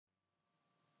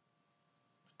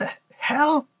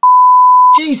hell?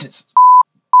 Jesus.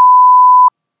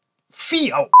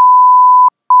 FIIO.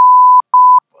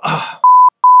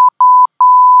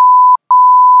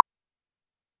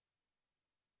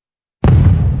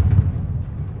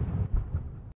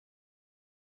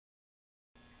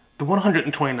 The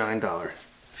 $129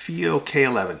 FIIO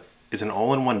K11 is an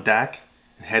all-in-one DAC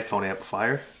and headphone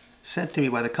amplifier sent to me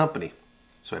by the company,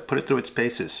 so I put it through its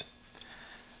paces.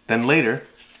 Then later,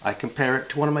 I compare it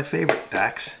to one of my favorite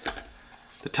DACs,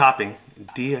 the topping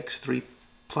DX3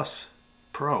 Plus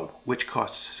Pro, which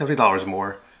costs $70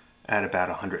 more at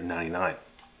about $199.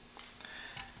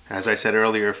 As I said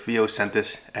earlier, FIIO sent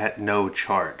this at no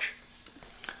charge.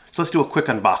 So let's do a quick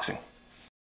unboxing.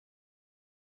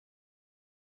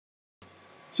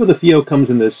 So the FIIO comes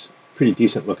in this pretty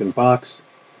decent looking box,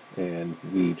 and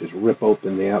we just rip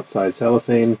open the outside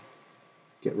cellophane,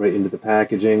 get right into the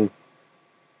packaging.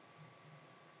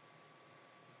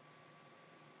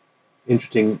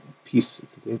 Interesting piece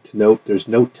to note, there's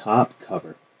no top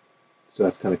cover, so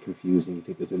that's kind of confusing. You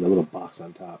think there's a little box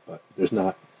on top, but there's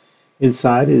not.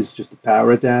 Inside is just the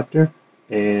power adapter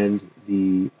and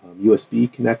the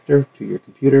USB connector to your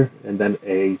computer, and then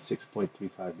a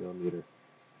 6.35mm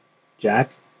jack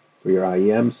for your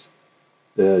IEMs.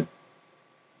 The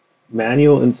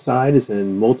manual inside is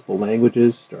in multiple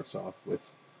languages, starts off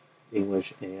with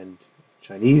English and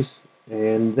Chinese,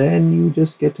 and then you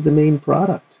just get to the main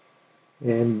product.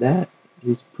 And that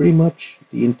is pretty much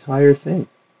the entire thing.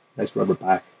 Nice rubber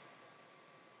back.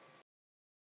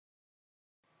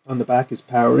 On the back is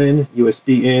power in,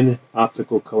 USB in,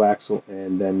 optical coaxial,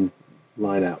 and then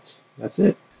line outs. That's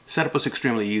it. Setup was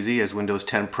extremely easy as Windows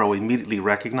 10 Pro immediately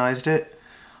recognized it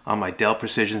on my Dell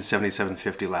Precision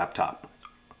 7750 laptop.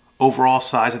 Overall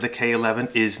size of the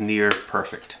K11 is near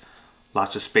perfect.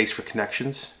 Lots of space for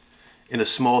connections. In a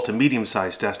small to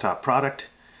medium-sized desktop product,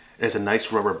 it has a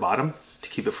nice rubber bottom to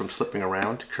keep it from slipping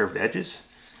around curved edges.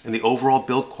 And the overall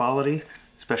build quality,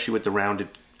 especially with the rounded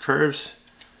curves,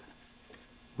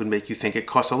 would make you think it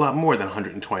costs a lot more than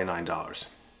 $129.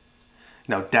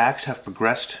 Now, DACs have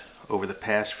progressed over the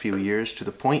past few years to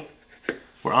the point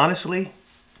where honestly,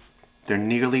 they're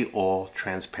nearly all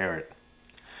transparent.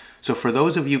 So for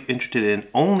those of you interested in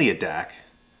only a DAC,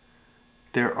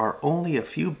 there are only a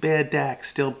few bad DACs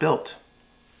still built.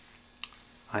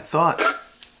 I thought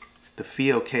the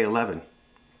FIIO K11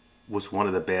 was one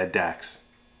of the bad DACs.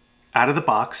 Out of the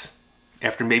box,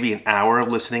 after maybe an hour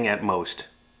of listening at most,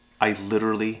 I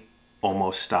literally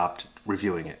almost stopped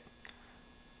reviewing it.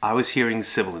 I was hearing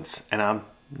sibilance, and I'm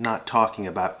not talking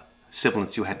about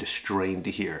sibilance you had to strain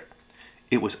to hear.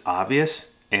 It was obvious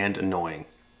and annoying.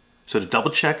 So to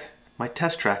double check my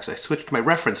test tracks, I switched to my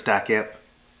reference DAC amp,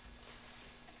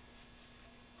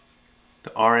 the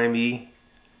RME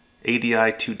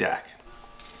ADI2 DAC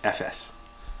FS.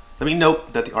 Let me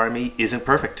note that the RME isn't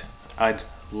perfect. I'd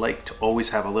like to always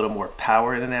have a little more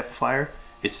power in an amplifier.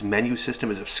 Its menu system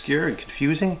is obscure and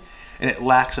confusing, and it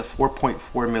lacks a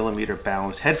 4.4mm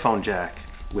balanced headphone jack,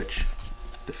 which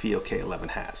the FIIO K11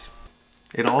 has.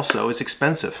 It also is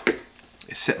expensive.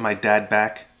 It set my dad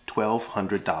back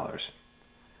 $1,200.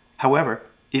 However,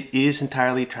 it is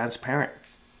entirely transparent.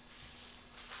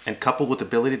 And coupled with the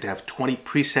ability to have 20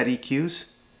 preset EQs,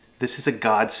 this is a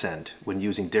godsend when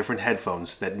using different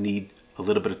headphones that need a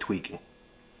little bit of tweaking.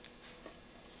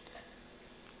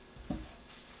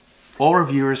 All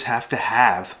reviewers have to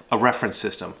have a reference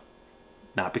system,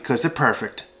 not because they're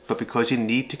perfect, but because you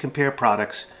need to compare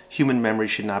products. Human memory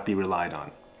should not be relied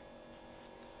on.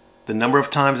 The number of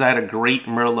times I had a great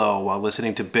Merlot while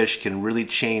listening to Bish can really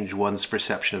change one's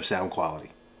perception of sound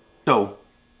quality. So,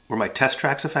 were my test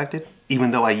tracks affected?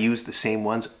 Even though I used the same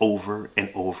ones over and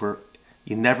over?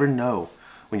 You never know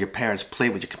when your parents play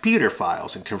with your computer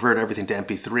files and convert everything to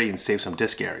MP3 and save some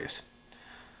disk areas.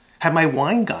 Had my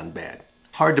wine gone bad?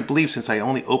 Hard to believe since I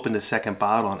only opened the second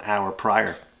bottle an hour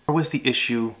prior. Or was the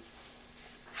issue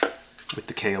with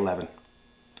the K11?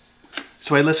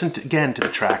 So I listened again to the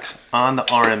tracks on the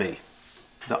RME.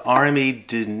 The RME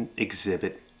didn't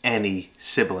exhibit any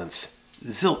sibilance.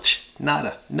 Zilch,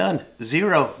 nada, none,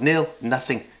 zero, nil,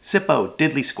 nothing, sippo,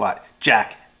 diddly squat,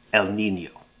 jack, El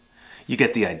Nino. You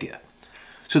get the idea.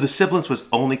 So the sibilance was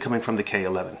only coming from the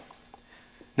K11.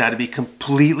 Now, to be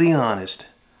completely honest,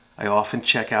 I often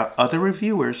check out other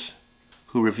reviewers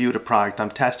who reviewed a product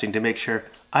I'm testing to make sure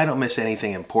I don't miss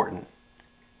anything important.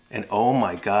 And oh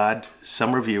my God,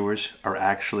 some reviewers are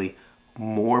actually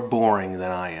more boring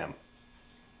than I am.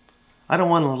 I don't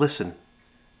want to listen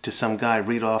to some guy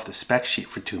read off the spec sheet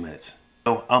for 2 minutes.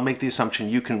 So I'll make the assumption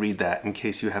you can read that in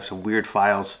case you have some weird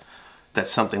files that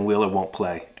something will or won't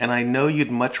play. And I know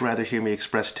you'd much rather hear me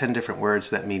express 10 different words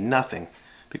that mean nothing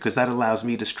because that allows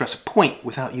me to stress a point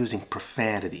without using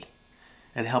profanity,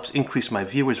 and helps increase my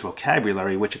viewers'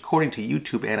 vocabulary, which according to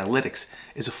YouTube analytics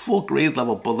is a full grade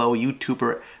level below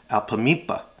YouTuber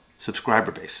Alpamimpa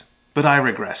subscriber base. But I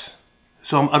regress.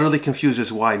 So I'm utterly confused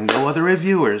as why no other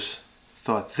reviewers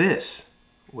thought this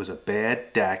was a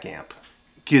bad DAC amp.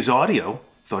 Giz Audio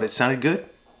thought it sounded good.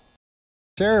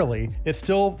 Necessarily, it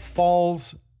still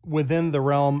falls within the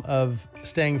realm of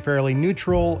staying fairly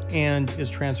neutral and is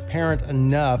transparent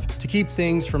enough to keep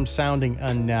things from sounding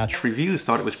unnatural. Reviews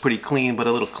thought it was pretty clean, but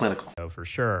a little clinical. Oh, for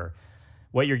sure.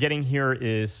 What you're getting here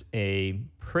is a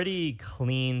pretty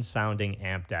clean sounding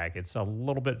amp DAC. It's a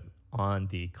little bit on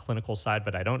the clinical side,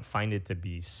 but I don't find it to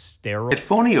be sterile.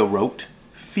 FIIO wrote,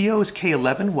 FIIO's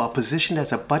K11, while positioned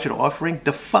as a budget offering,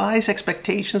 defies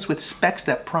expectations with specs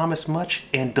that promise much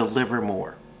and deliver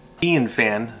more. Ian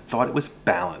Fan thought it was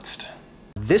balanced.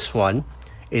 This one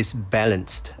is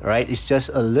balanced, right? It's just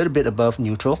a little bit above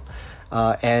neutral,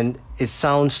 and it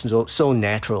sounds so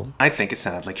natural. I think it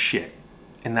sounded like shit.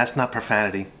 And that's not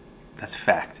profanity, that's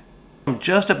fact. I'm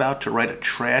just about to write a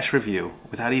trash review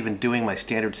without even doing my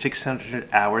standard 600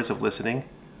 hours of listening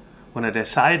when I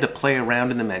decided to play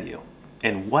around in the menu.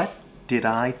 And what did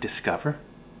I discover?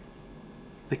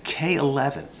 The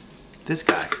K11, this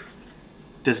guy,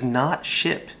 does not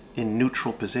ship in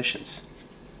neutral positions.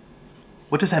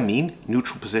 What does that mean,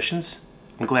 neutral positions?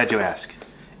 I'm glad you asked.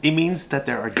 It means that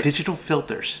there are digital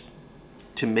filters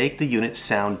to make the unit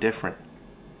sound different.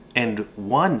 And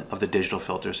one of the digital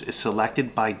filters is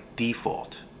selected by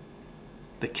default.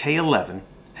 The K11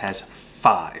 has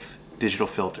 5 digital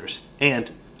filters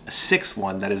and a 6th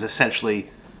one that is essentially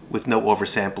with no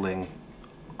oversampling,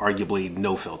 arguably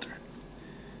no filter.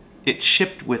 It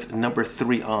shipped with number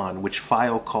 3 on, which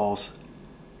FIIO calls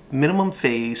minimum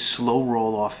phase slow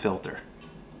roll off filter.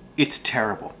 It's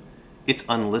terrible. It's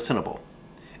unlistenable.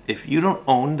 If you don't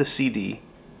own the CD,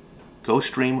 go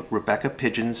stream Rebecca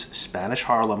Pigeon's Spanish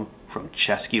Harlem from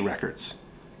Chesky Records.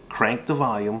 Crank the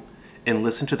volume and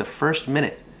listen to the first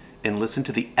minute and listen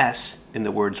to the S in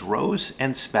the words rose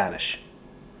and Spanish.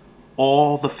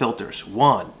 All the filters,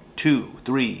 1, 2,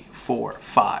 3, 4,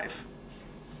 5,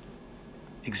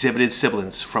 exhibited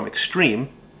sibilance from extreme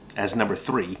as number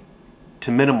 3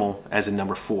 to minimal as in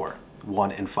number 4,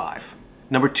 1 and 5.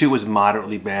 Number 2 was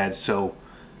moderately bad, so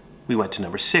we went to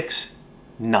number 6,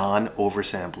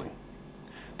 non-oversampling.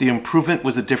 The improvement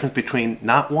was the difference between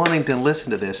not wanting to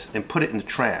listen to this and put it in the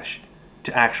trash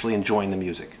to actually enjoying the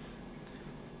music.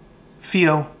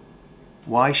 FIIO,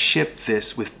 why ship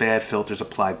this with bad filters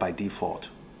applied by default?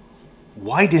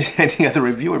 Why did any other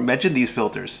reviewer mention these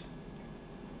filters?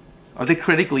 Are they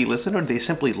critically listened, or do they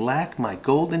simply lack my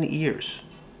golden ears?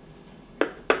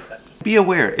 Be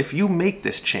aware, if you make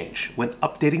this change when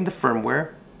updating the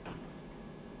firmware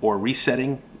or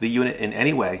resetting the unit in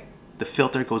any way, the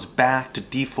filter goes back to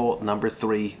default number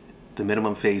 3, the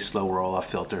minimum phase slow roll-off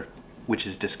filter, which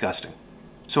is disgusting.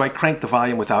 So I cranked the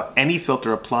volume without any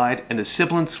filter applied, and the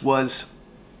sibilance was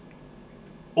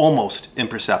almost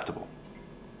imperceptible.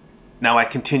 Now I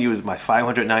continue with my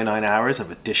 599 hours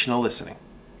of additional listening.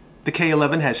 The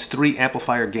K11 has 3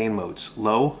 amplifier gain modes,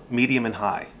 low, medium, and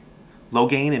high. Low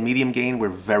gain and medium gain were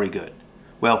very good.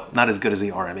 Well, not as good as the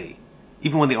RME.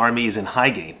 Even when the RME is in high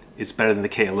gain, it's better than the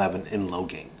K11 in low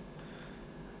gain.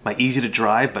 My easy to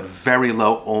drive but very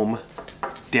low ohm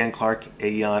Dan Clark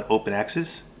Aeon Open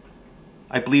X's,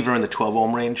 I believe are in the 12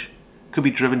 ohm range, could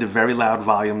be driven to very loud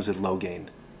volumes at low gain.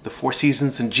 The Four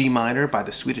Seasons in G minor by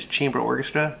the Swedish Chamber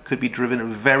Orchestra could be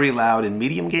driven very loud in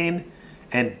medium gain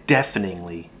and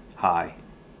deafeningly high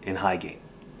in high gain.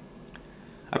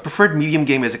 I preferred medium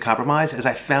gain as a compromise, as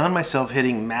I found myself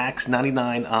hitting max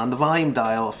 99 on the volume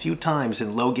dial a few times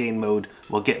in low gain mode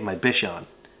while getting my bish on.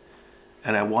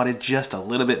 And I wanted just a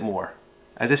little bit more.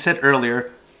 As I said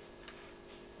earlier,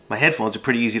 my headphones are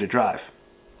pretty easy to drive,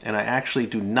 and I actually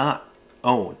do not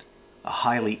own a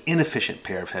highly inefficient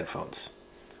pair of headphones.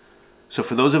 So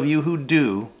for those of you who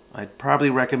do, I'd probably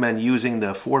recommend using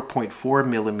the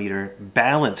 4.4mm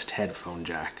balanced headphone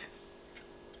jack,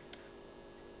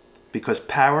 because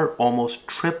power almost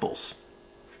triples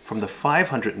from the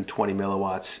 520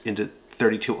 milliwatts into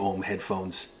 32 ohm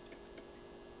headphones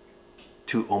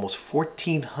to almost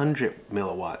 1400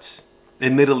 milliwatts.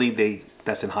 Admittedly,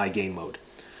 that's in high gain mode.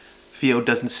 FIIO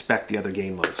doesn't spec the other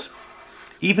gain modes.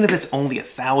 Even if it's only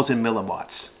 1000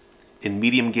 milliwatts in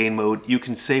medium gain mode, you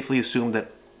can safely assume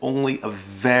that only a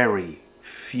very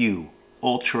few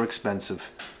ultra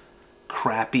expensive,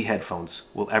 crappy headphones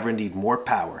will ever need more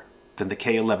power than the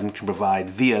K11 can provide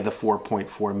via the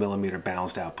 4.4mm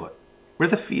balanced output. Where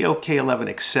the FIIO K11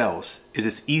 excels is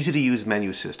its easy to use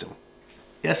menu system.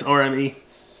 Yes, RME,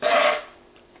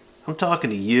 I'm talking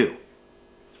to you.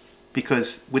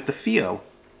 Because with the FIIO,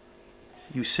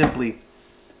 you simply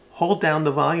hold down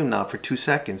the volume knob for 2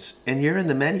 seconds and you're in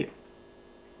the menu.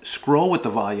 Scroll with the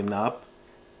volume knob,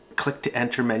 click to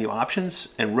enter menu options,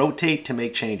 and rotate to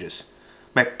make changes.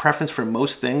 My preference for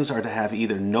most things are to have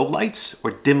either no lights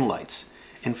or dim lights,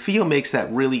 and FIIO makes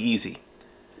that really easy.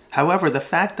 However, the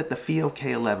fact that the FIIO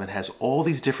K11 has all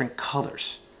these different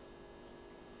colors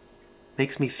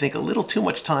makes me think a little too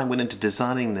much time went into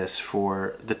designing this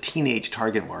for the teenage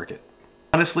target market.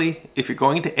 Honestly, if you're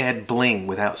going to add bling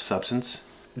without substance,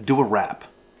 do a wrap.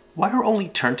 Why are only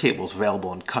turntables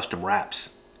available in custom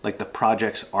wraps, like the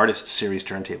Projects Artist Series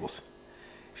turntables?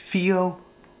 FIIO,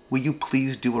 will you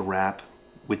please do a wrap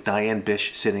with Diane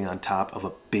Bish sitting on top of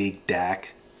a big DAC,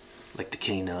 like the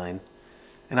K9?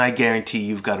 And I guarantee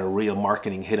you've got a real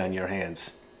marketing hit on your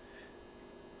hands.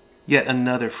 Yet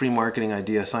another free marketing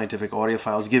idea Scientific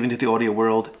Audiophile is giving to the audio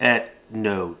world at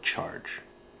no charge.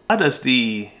 How does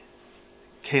the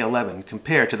K11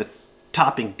 compare to the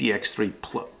topping DX3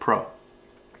 Pro?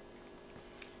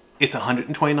 It's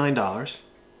 $129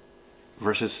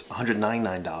 versus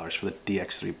 $199 for the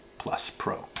DX3 Plus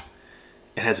Pro.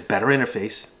 It has better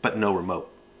interface, but no remote.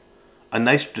 A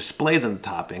nicer display than the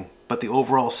topping, but the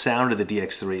overall sound of the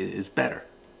DX3 is better.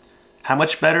 How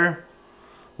much better?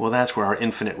 Well, that's where our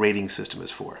infinite rating system is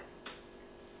for.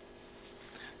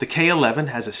 The K11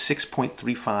 has a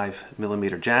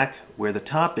 6.35mm jack, where the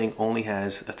topping only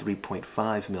has a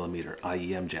 3.5mm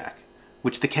IEM jack,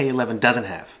 which the K11 doesn't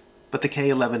have. But the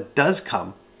K11 does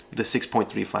come with a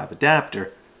 6.35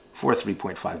 adapter for a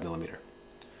 3.5mm,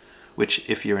 which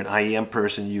if you're an IEM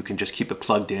person, you can just keep it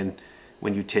plugged in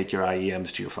when you take your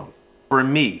IEMs to your phone. For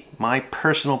me, my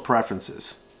personal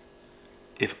preferences,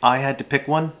 if I had to pick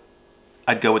one,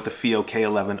 I'd go with the FIIO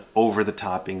K11 over the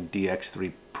topping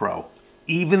DX3 Pro,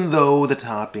 even though the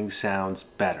topping sounds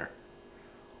better.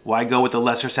 Why go with the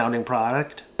lesser sounding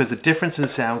product? Because the difference in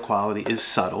sound quality is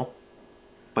subtle,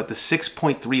 but the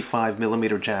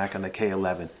 6.35mm jack on the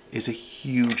K11 is a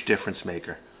huge difference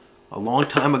maker. A long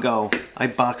time ago, I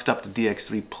boxed up the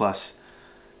DX3 Plus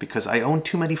because I owned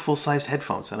too many full-sized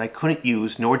headphones and I couldn't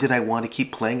use, nor did I want to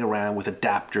keep playing around with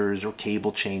adapters or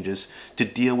cable changes to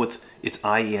deal with its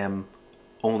IEM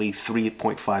only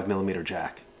 3.5mm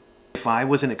jack. If I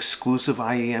was an exclusive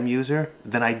IEM user,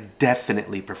 then I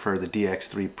definitely prefer the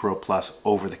DX3 Pro Plus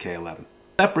over the K11.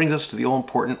 That brings us to the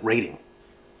all-important rating,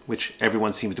 which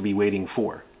everyone seems to be waiting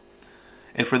for.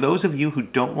 And for those of you who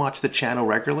don't watch the channel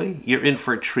regularly, you're in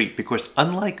for a treat, because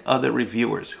unlike other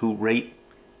reviewers who rate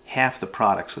half the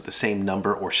products with the same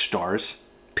number or stars,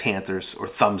 panthers, or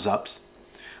thumbs ups,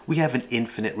 we have an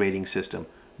infinite rating system.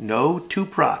 No two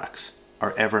products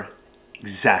are ever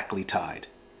exactly tied.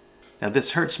 Now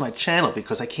this hurts my channel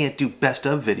because I can't do best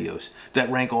of videos that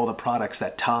rank all the products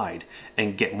that tied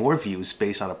and get more views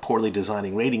based on a poorly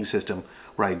designing rating system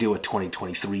where I do a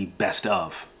 2023 best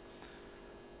of.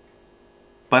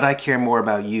 But I care more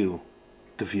about you,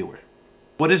 the viewer.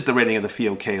 What is the rating of the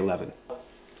FIIO K11?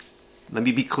 Let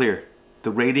me be clear.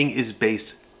 The rating is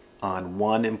based on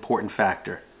one important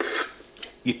factor.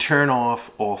 You turn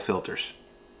off all filters.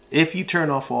 If you turn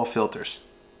off all filters,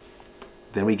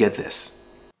 then we get this.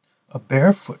 A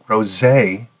Barefoot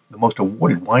Rosé, the most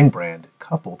awarded wine brand,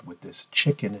 coupled with this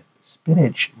chicken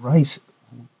spinach rice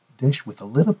dish with a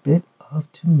little bit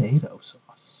of tomato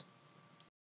sauce.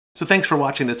 So thanks for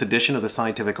watching this edition of the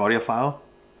Scientific Audiophile,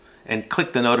 and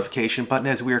click the notification button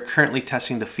as we are currently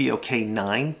testing the FIIO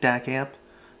K9 DAC amp,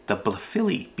 the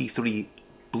Philly B3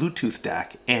 Bluetooth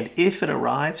DAC, and if it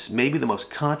arrives, maybe the most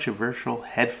controversial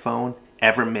headphone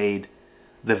ever made,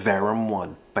 the Verum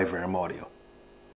 1 by Verum Audio.